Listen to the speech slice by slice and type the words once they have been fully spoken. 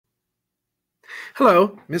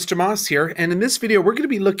Hello, Mr. Moss here, and in this video we're going to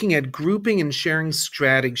be looking at grouping and sharing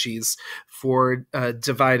strategies for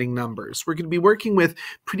dividing numbers. We're going to be working with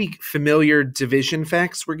pretty familiar division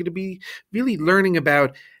facts. We're going to be really learning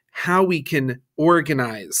about how we can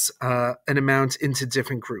organize an amount into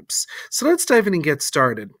different groups. So let's dive in and get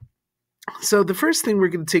started. So the first thing we're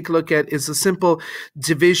going to take a look at is a simple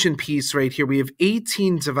division piece right here. We have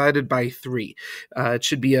 18 divided by 3. It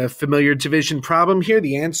should be a familiar division problem here.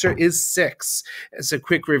 The answer is 6. As a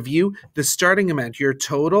quick review, the starting amount, your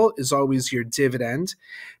total, is always your dividend.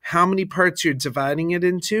 How many parts you're dividing it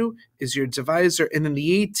into is your divisor. And then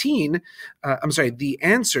the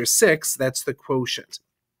answer 6, that's the quotient.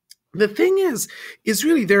 The thing is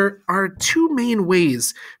really there are two main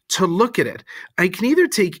ways to look at it. I can either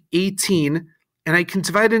take 18 and I can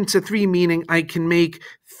divide it into 3, meaning I can make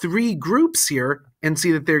 3 groups here and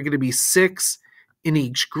see that there are going to be 6 in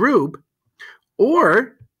each group.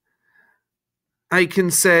 Or I can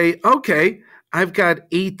say, okay, I've got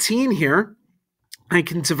 18 here. I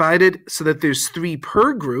can divide it so that there's 3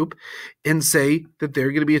 per group and say that there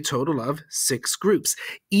are going to be a total of 6 groups.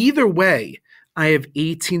 Either way, I have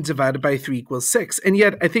 18 divided by 3 equals 6. And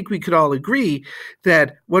yet, I think we could all agree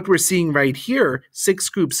that what we're seeing right here, 6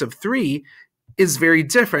 groups of 3, is very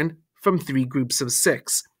different from 3 groups of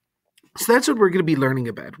 6. So that's what we're going to be learning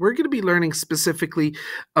about. We're going to be learning specifically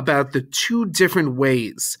about the 2 different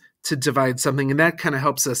ways to divide something, and that kind of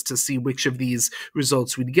helps us to see which of these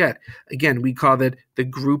results we'd get. Again, we call that the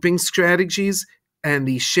grouping strategies and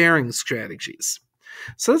the sharing strategies.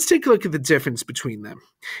 So let's take a look at the difference between them.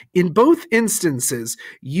 In both instances,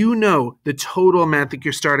 you know the total amount that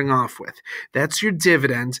you're starting off with. That's your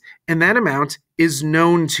dividend, and that amount is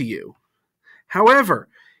known to you. However,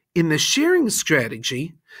 in the sharing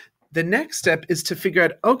strategy, the next step is to figure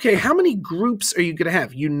out, okay, how many groups are you going to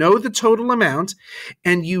have? You know the total amount,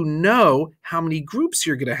 and you know how many groups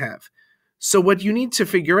you're going to have. So what you need to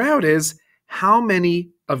figure out is how many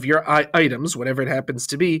of your items, whatever it happens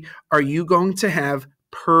to be, are you going to have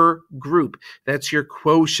per group? That's your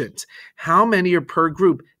quotient. How many are per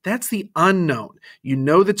group? That's the unknown. You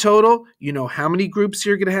know the total. You know how many groups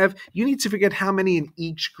you're going to have. You need to figure out how many in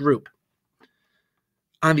each group.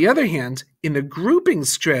 On the other hand, in the grouping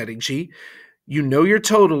strategy, you know your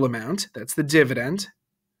total amount. That's the dividend.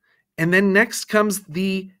 And then next comes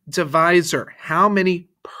the divisor. How many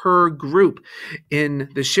per group? In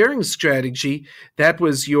the sharing strategy, that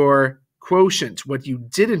was your quotient, what you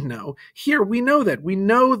didn't know. Here, we know that. We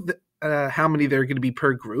know how many there are going to be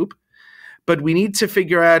per group, but we need to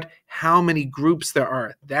figure out how many groups there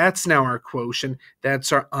are. That's now our quotient.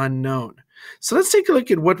 That's our unknown. So let's take a look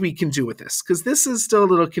at what we can do with this, because this is still a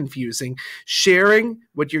little confusing. Sharing,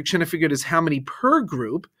 what you're trying to figure out is how many per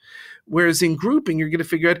group, whereas in grouping, you're going to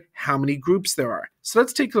figure out how many groups there are. So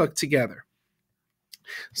let's take a look together.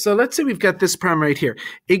 So let's say we've got this problem right here.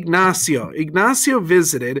 Ignacio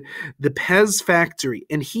visited the Pez factory,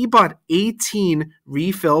 and he bought 18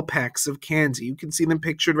 refill packs of candy. You can see them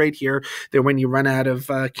pictured right here. They're when you run out of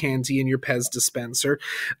candy in your Pez dispenser.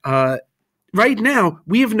 Right now,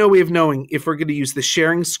 we have no way of knowing if we're going to use the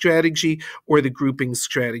sharing strategy or the grouping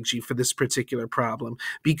strategy for this particular problem,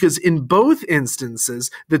 because in both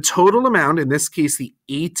instances, the total amount, in this case, the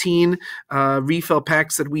 18 refill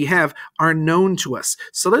packs that we have, are known to us.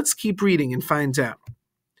 So let's keep reading and find out.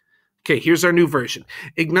 Okay, here's our new version.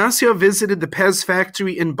 Ignacio visited the Pez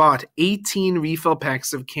factory and bought 18 refill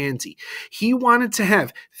packs of candy. He wanted to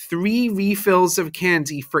have 3 refills of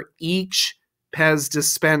candy for each Pez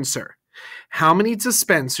dispenser. How many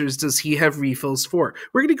dispensers does he have refills for?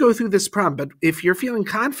 We're going to go through this problem, but if you're feeling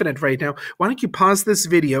confident right now, why don't you pause this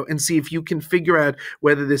video and see if you can figure out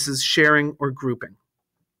whether this is sharing or grouping.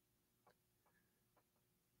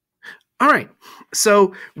 All right,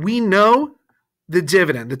 so we know the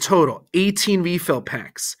dividend, the total, 18 refill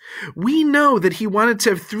packs. We know that he wanted to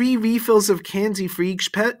have 3 refills of candy for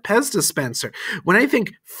each Pez dispenser. When I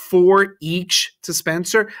think for each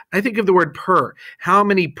dispenser, I think of the word per. How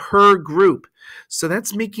many per group? So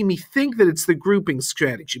that's making me think that it's the grouping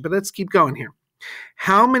strategy, but let's keep going here.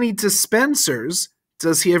 How many dispensers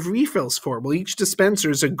does he have refills for? Well, each dispenser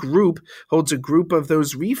is a group, holds a group of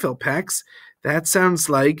those refill packs. That sounds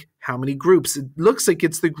like how many groups. It looks like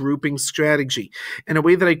it's the grouping strategy. And a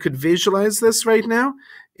way that I could visualize this right now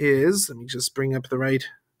is, let me just bring up the right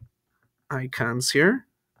icons here.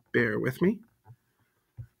 Bear with me.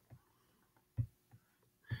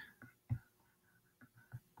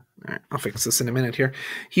 All right, I'll fix this in a minute here.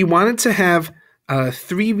 He wanted to have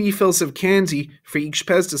 3 refills of candy for each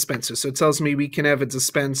Pez dispenser. So it tells me we can have a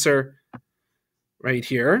dispenser right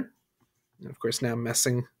here. And of course, now I'm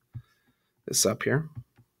messing this up here.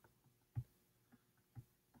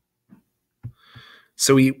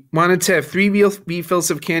 So we wanted to have 3 refills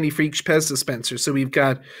of candy for each Pez dispenser. So we've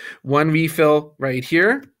got 1 refill right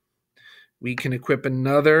here. We can equip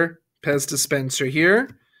another Pez dispenser here,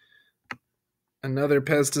 another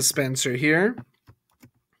Pez dispenser here,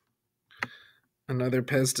 another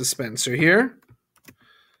Pez dispenser here,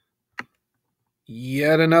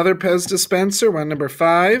 yet another Pez dispenser, one number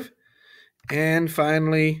 5, and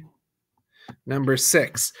finally number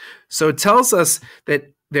 6. So it tells us that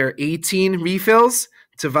there are 18 refills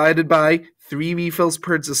divided by 3 refills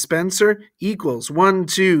per dispenser equals 1,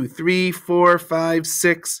 2, 3, 4, 5,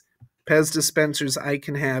 6 Pez dispensers I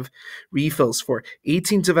can have refills for.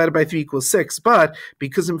 18 divided by 3 equals 6, but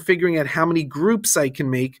because I'm figuring out how many groups I can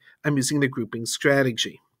make, I'm using the grouping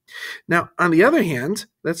strategy. Now, on the other hand,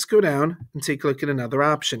 let's go down and take a look at another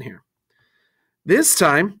option here. This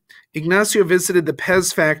time, Ignacio visited the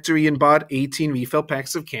Pez factory and bought 18 refill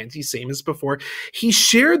packs of candy, same as before. He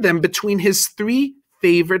shared them between his 3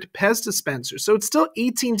 favorite Pez dispensers. So it's still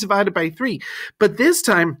 18 divided by 3. But this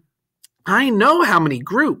time, I know how many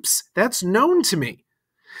groups. That's known to me.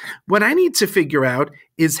 What I need to figure out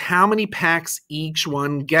is how many packs each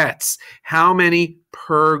one gets. How many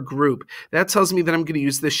per group. That tells me that I'm going to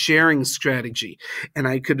use the sharing strategy. And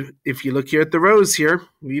I could, if you look here at the rows here,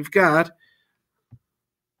 we've got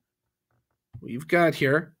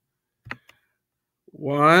here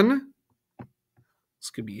 1. This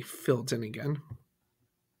could be filled in again.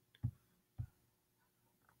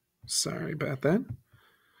 Sorry about that.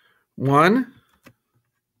 1,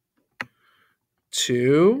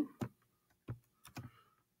 2,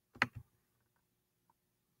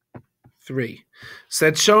 3. So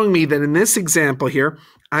that's showing me that in this example here,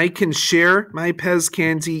 I can share my Pez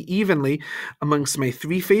candy evenly amongst my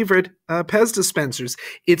 3 favorite Pez dispensers.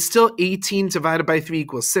 It's still 18 divided by 3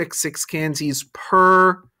 equals 6. 6 candies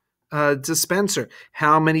per dispenser.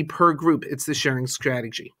 How many per group? It's the sharing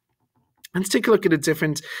strategy. Let's take a look at a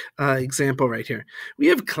different example right here. We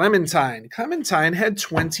have Clementine. Clementine had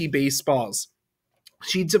 20 baseballs.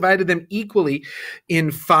 She divided them equally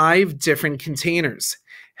in 5 different containers.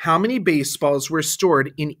 How many baseballs were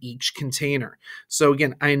stored in each container? So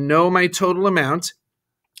again, I know my total amount,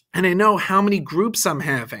 and I know how many groups I'm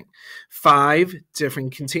having. 5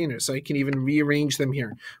 different containers. So I can even rearrange them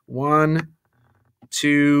here. 1,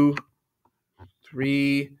 2,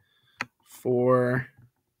 3, 4,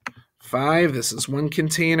 5. This is 1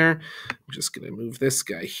 container. I'm just going to move this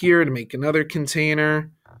guy here to make another container.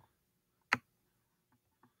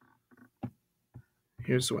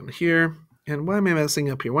 Here's 1 here. And why am I messing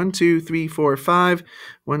up here? 1, 2, 3, 4, 5.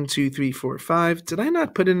 1, 2, 3, 4, 5. Did I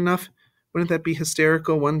not put in enough? Wouldn't that be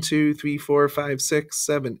hysterical? 1, 2, 3, 4, 5, 6,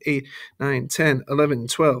 7, 8, 9, 10, 11,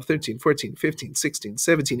 12, 13, 14, 15, 16,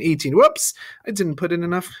 17, 18. Whoops! I didn't put in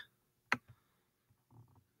enough.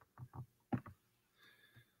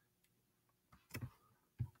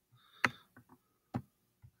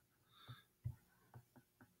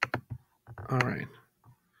 All right.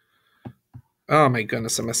 Oh my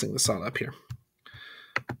goodness, I'm messing this all up here.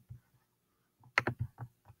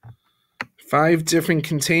 5 different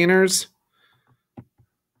containers.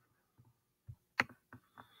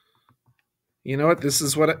 You know what? This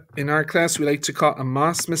is what in our class we like to call a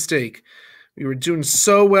Moss mistake. We were doing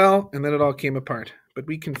so well, and then it all came apart. But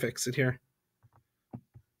we can fix it here.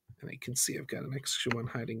 And I can see I've got an extra one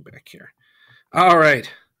hiding back here. All right.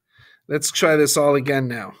 Let's try this all again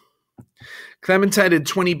now. Clementine had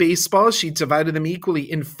 20 baseballs. She divided them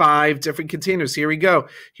equally in 5 different containers. Here we go.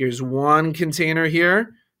 Here's 1 container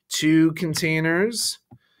here, 2 containers,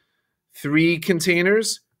 3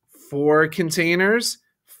 containers, 4 containers,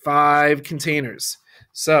 5 containers.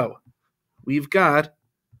 So we've got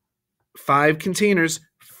 5 containers,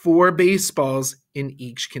 4 baseballs in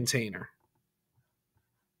each container.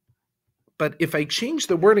 But if I change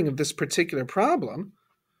the wording of this particular problem,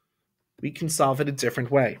 we can solve it a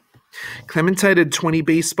different way. Clementine had 20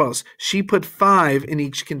 baseballs. She put 5 in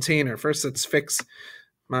each container. First, let's fix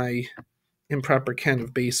my improper count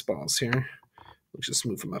of baseballs here. We'll just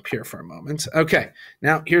move them up here for a moment. Okay,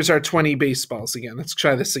 now here's our 20 baseballs again. Let's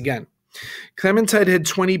try this again. Clementine had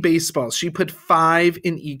 20 baseballs. She put 5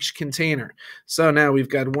 in each container. So now we've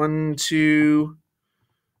got 1, 2,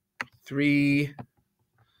 3,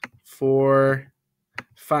 4,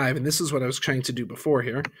 5. And this is what I was trying to do before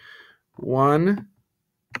here. 1,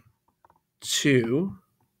 2,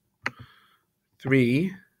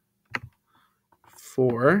 3,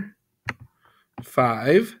 4,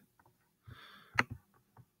 5.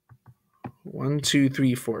 1, 2,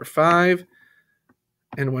 3, 4, 5.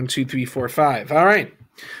 And 1, 2, 3, 4, 5. All right.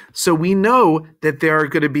 So we know that there are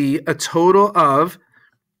going to be a total of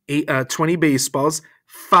 20 baseballs.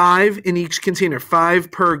 5 in each container,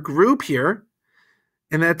 5 per group here.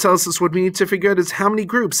 And that tells us what we need to figure out is how many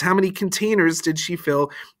groups, how many containers did she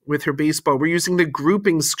fill with her baseball. We're using the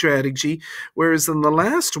grouping strategy, whereas in the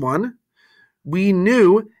last one, we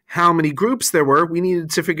knew how many groups there were. We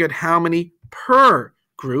needed to figure out how many per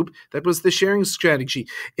group. That was the sharing strategy.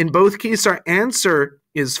 In both cases, our answer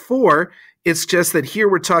is 4. It's just that here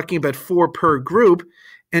we're talking about 4 per group,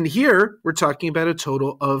 and here we're talking about a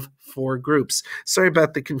total of 4 groups. Sorry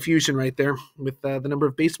about the confusion right there with the number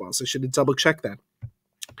of baseballs. I should have double-checked that.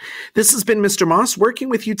 This has been Mr. Moss working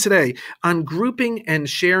with you today on grouping and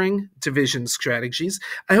sharing division strategies.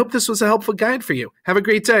 I hope this was a helpful guide for you. Have a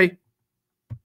great day.